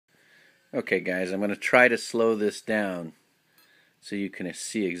Okay guys, I'm going to try to slow this down so you can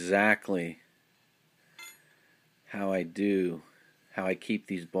see exactly how I keep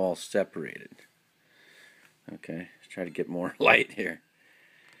these balls separated. Okay, let's try to get more light here.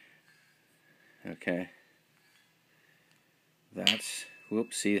 Okay.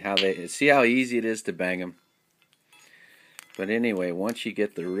 Whoops, see how easy it is to bang them. But anyway, once you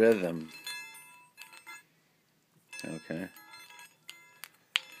get the rhythm, okay,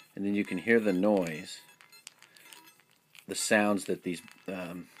 and then you can hear the noise, the sounds that these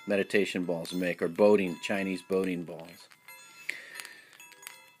meditation balls make, or Chinese boating balls.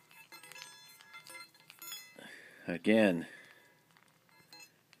 Again,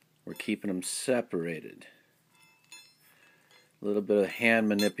 we're keeping them separated. A little bit of hand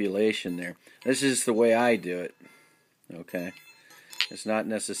manipulation there. This is the way I do it. Okay, it's not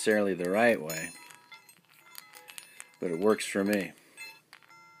necessarily the right way, but it works for me.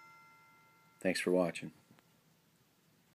 Thanks for watching.